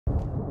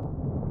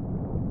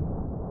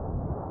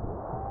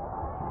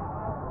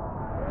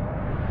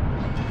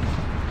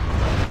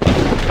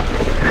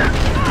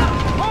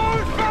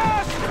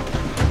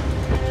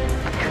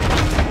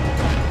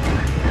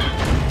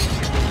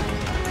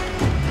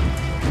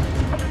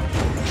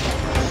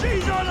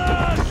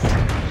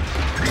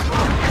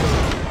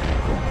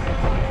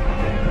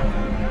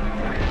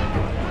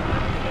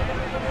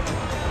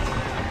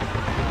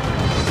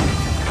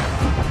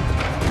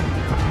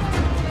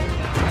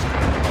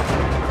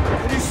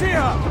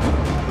here!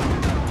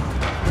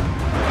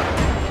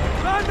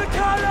 Man the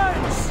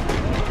cannons!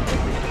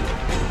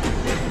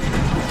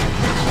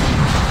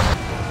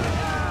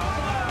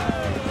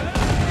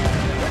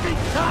 Heavy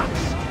touch!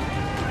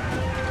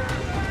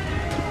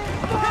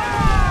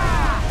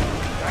 Fire!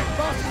 As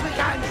fast as we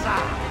can,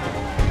 sir!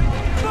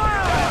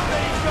 Fire!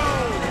 There you go!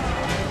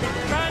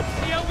 France,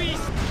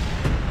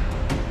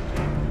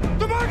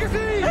 the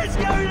magazine! Let's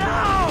go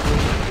now!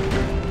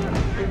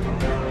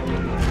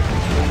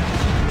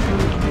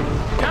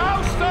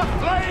 Douse the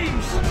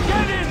flames!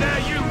 Get in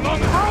there, you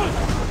mongrel!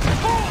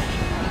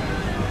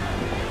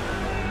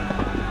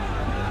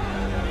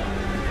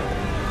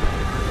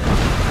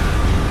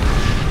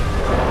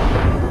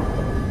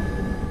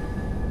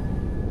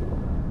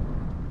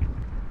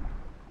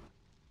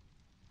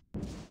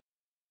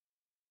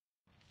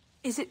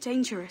 Is it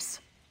dangerous?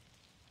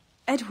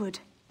 Edward?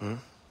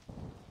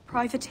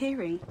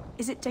 Privateering,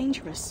 is it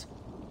dangerous?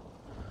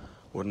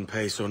 Wouldn't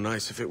pay so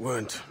nice if it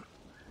weren't.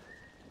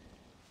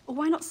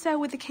 Why not sail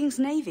with the King's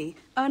Navy?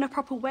 Earn a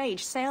proper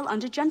wage, sail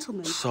under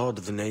gentlemen. Sod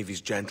the Navy's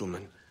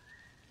gentlemen.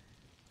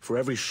 For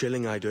every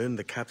shilling I'd earn,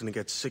 the captain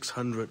gets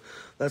 600.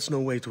 That's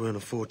no way to earn a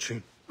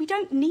fortune. We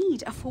don't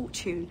need a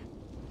fortune.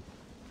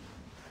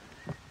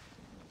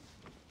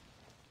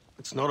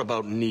 It's not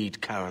about need,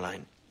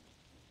 Caroline.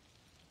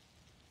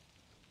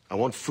 I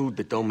want food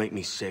that don't make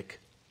me sick.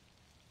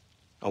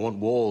 I want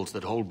walls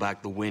that hold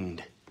back the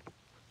wind.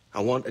 I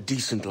want a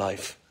decent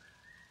life.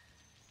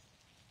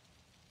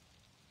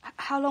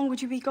 How long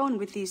would you be gone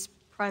with these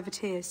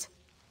privateers?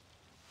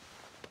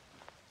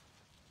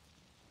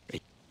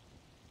 A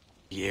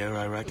year,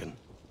 I reckon.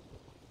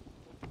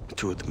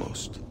 2 at the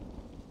most.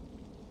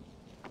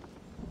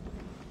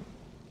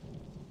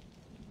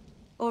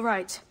 All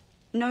right.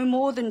 No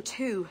more than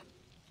 2.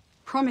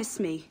 Promise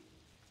me.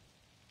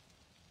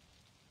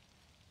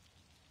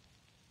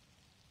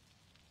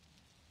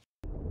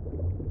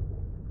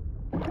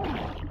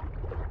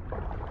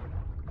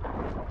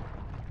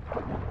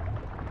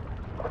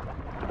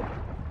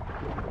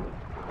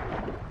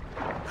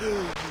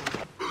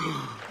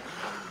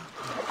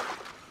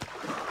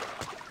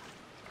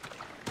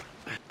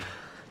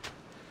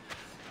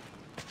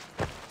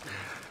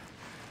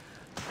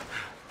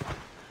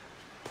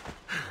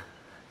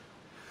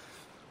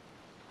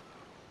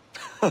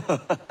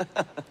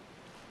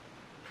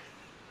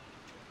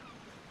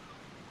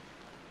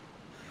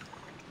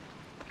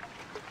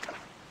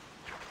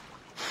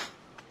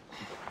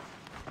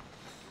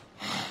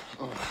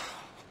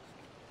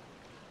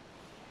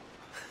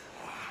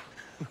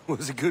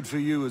 Was it good for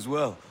you as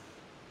well?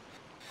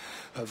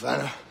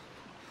 Havana.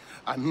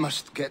 I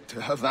must get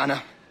to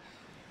Havana.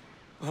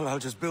 Well, I'll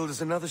just build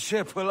us another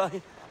ship, will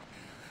I?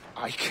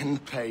 I can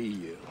pay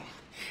you.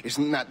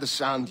 Isn't that the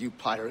sound you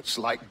pirates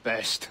like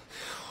best?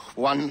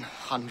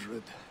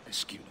 100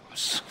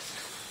 escudos.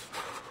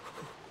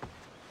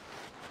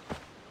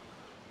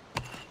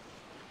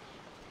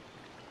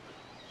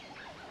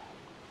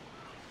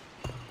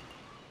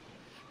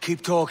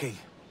 Keep talking.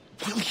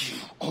 Will you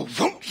or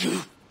won't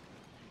you?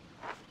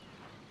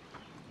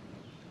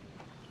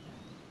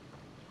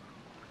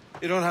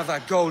 You don't have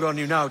that gold on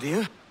you now, do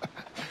you?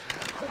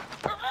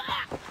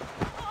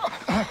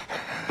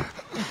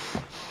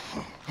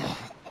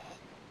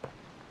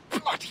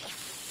 Bloody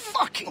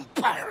fucking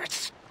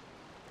pirates!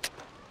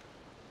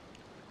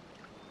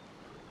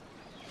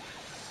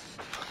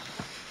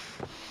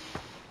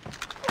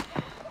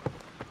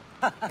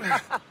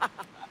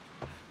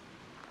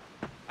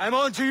 I'm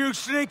on to you,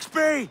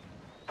 Sneaksby!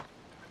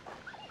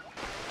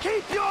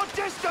 Keep your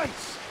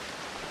distance!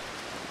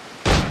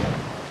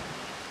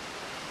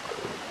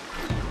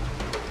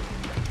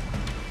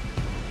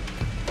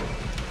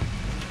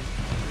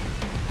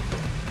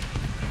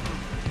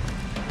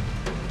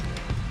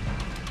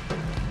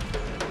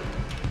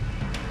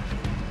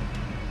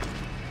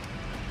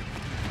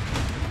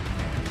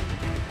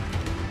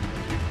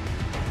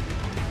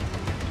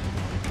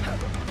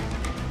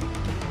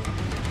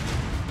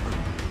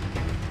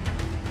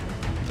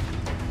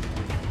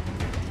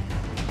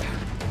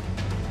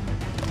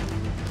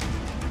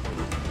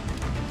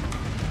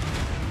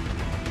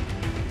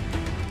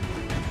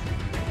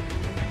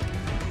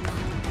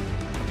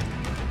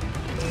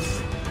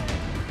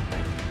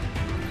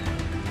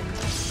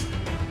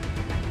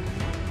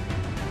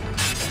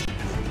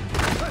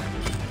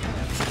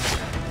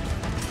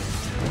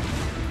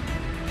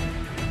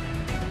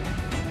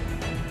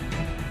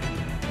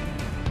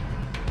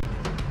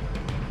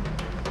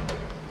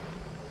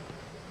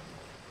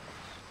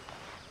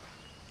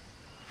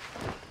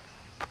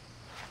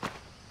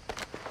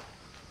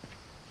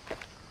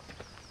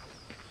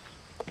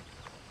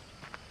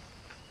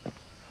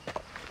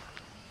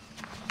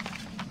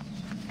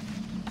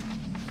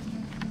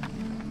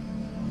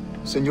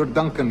 Senor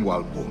Duncan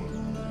Walpole,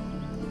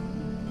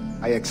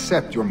 I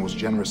accept your most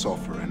generous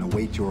offer and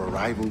await your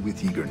arrival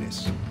with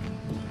eagerness.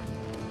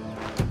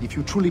 If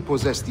you truly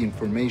possess the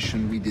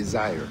information we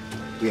desire,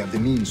 we have the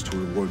means to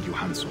reward you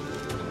handsomely.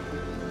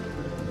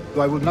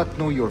 Though I will not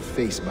know your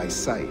face by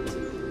sight,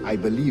 I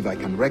believe I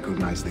can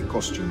recognize the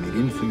costume made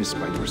infamous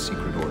by your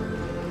secret order.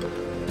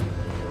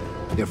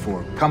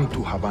 Therefore, come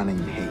to Havana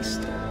in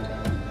haste,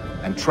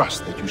 and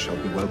trust that you shall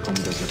be welcomed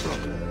as a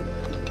brother.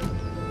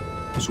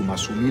 Su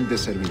más humilde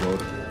servidor,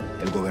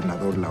 el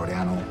gobernador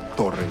Laureano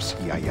Torres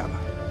y Ayala.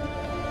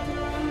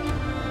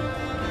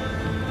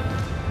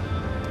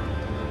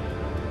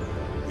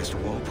 Mr.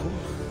 Walpole,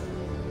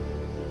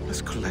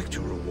 let's collect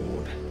your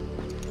reward.